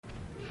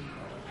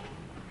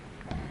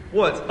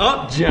What's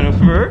up,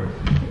 Jennifer?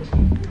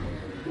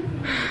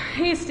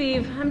 Hey,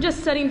 Steve. I'm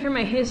just studying for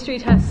my history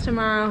test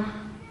tomorrow.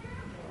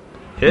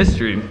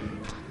 History?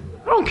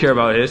 I don't care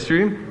about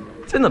history.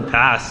 It's in the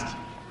past.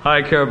 All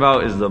I care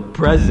about is the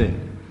present.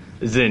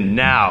 Is in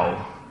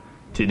now.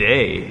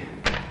 Today.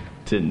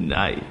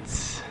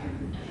 Tonight.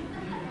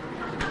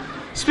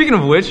 Speaking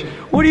of which,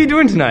 what are you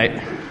doing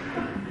tonight?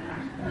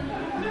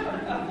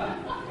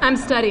 I'm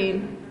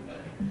studying.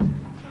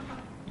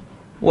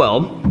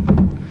 Well,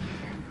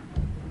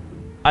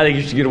 I think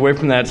you should get away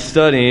from that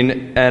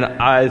studying, and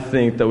I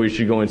think that we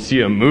should go and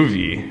see a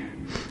movie.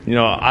 You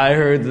know, I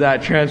heard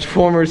that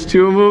Transformers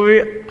 2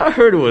 movie, I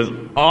heard it was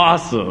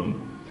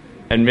awesome.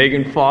 And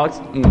Megan Fox,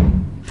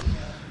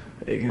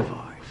 Megan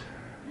Fox.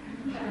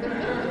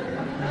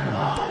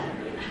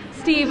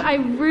 Steve, I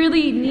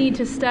really need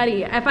to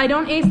study. If I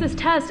don't ace this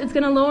test, it's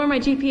going to lower my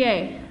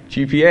GPA.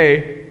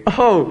 GPA?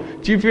 Oh,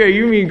 GPA,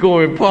 you mean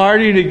going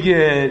partying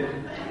again?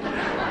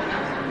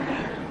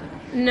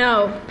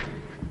 No.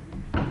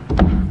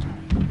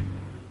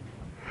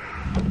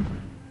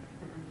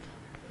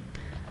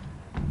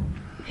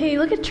 Hey,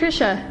 look at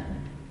Trisha.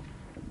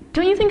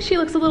 Don't you think she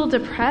looks a little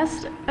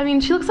depressed? I mean,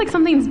 she looks like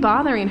something's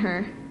bothering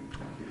her.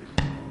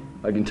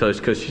 I can tell it's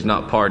because she's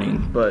not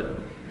partying, but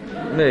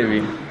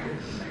maybe.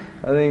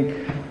 I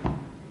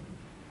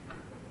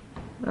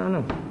don't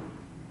know.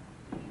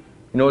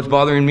 You know what's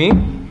bothering me?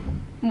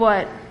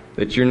 What?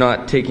 That you're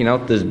not taking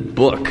out this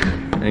book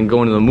and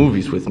going to the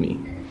movies with me.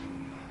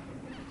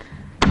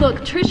 Look,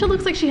 Trisha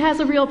looks like she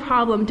has a real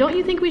problem. Don't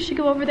you think we should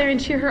go over there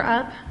and cheer her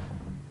up?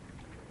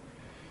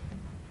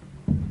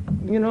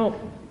 You know,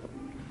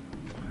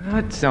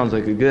 that sounds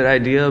like a good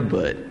idea,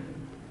 but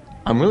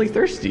I'm really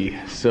thirsty.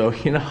 So,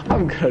 you know,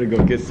 I'm gonna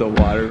go get some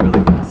water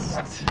really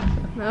fast.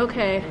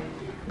 Okay.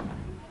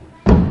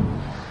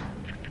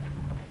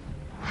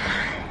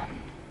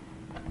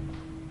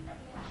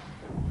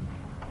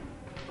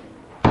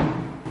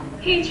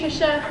 Hey,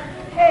 Trisha.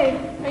 Hey,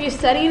 Are you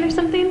studying or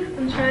something?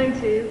 I'm trying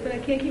to, but I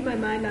can't keep my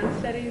mind on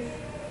studies.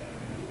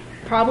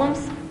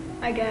 Problems?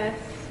 I guess.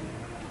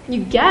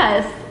 You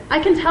guess? I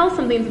can tell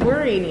something's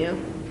worrying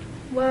you.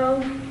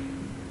 Well,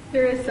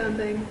 there is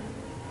something.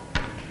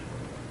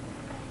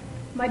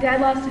 My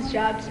dad lost his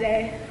job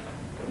today.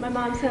 My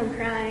mom's home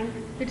crying.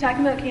 They're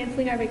talking about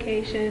canceling our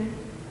vacation.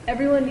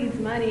 Everyone needs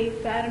money,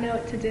 but I don't know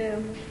what to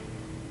do.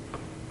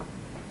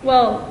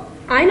 Well,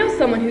 I know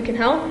someone who can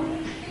help.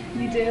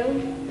 You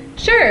do?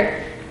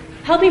 Sure.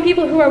 Helping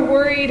people who are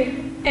worried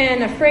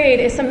and afraid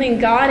is something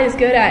God is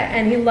good at,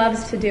 and He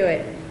loves to do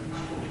it.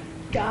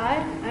 God?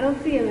 I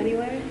don't see him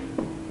anywhere.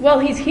 Well,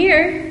 He's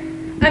here.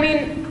 I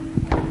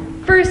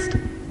mean, first,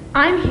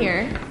 I'm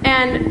here,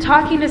 and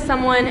talking to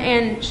someone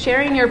and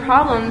sharing your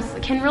problems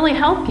can really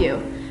help you,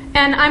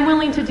 and I'm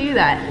willing to do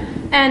that.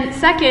 And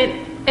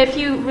second, if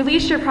you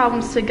release your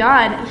problems to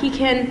God, He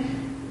can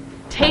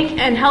take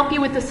and help you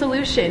with the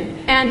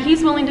solution, and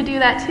He's willing to do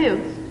that too.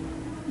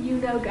 You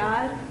know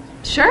God?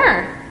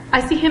 Sure. I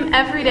see Him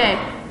every day.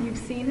 You've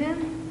seen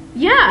him?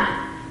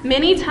 Yeah,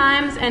 many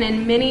times and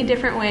in many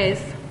different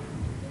ways.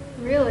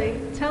 Really?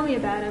 Tell me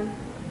about him.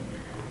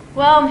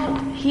 Well,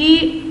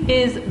 He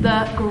is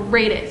the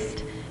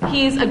greatest.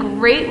 He's a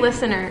great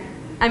listener.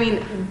 I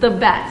mean, the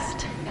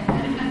best.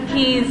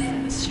 He's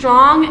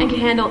strong and can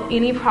handle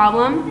any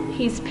problem.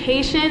 He's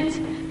patient.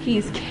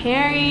 He's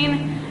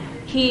caring.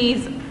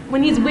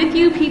 When He's with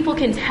you, people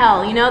can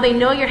tell. You know, they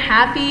know you're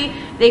happy.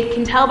 They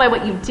can tell by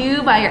what you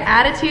do, by your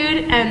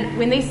attitude. And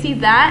when they see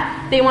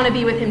that, they want to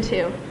be with Him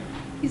too.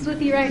 He's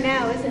with you right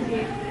now, isn't he?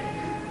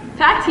 In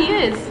fact, He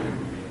is.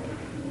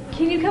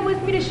 Can you come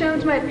with me to show him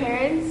to my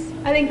parents?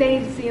 I think they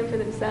need to see him for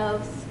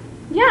themselves.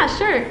 Yeah,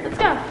 sure. Let's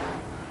go.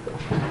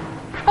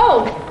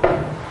 Oh,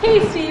 hey,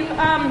 Steve.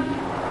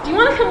 Do you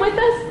want to come with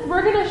us?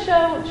 We're going to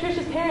show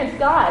Trisha's parents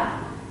God.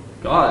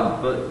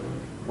 God, but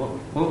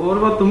what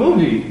about the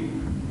movie?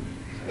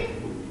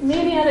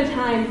 Maybe another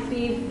time,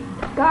 Steve.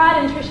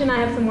 God and Trisha and I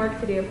have some work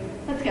to do.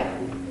 Let's go.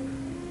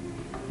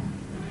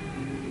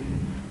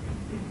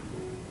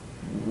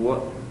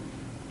 What?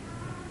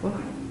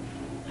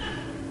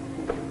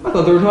 I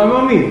thought they were talking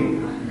about me.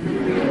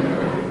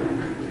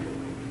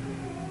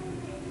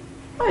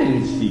 I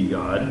didn't see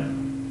God.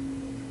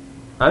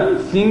 I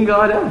haven't seen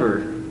God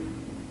ever.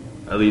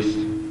 At least,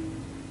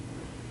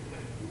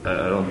 I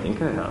don't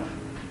think I have.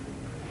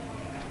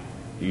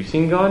 You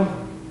seen God?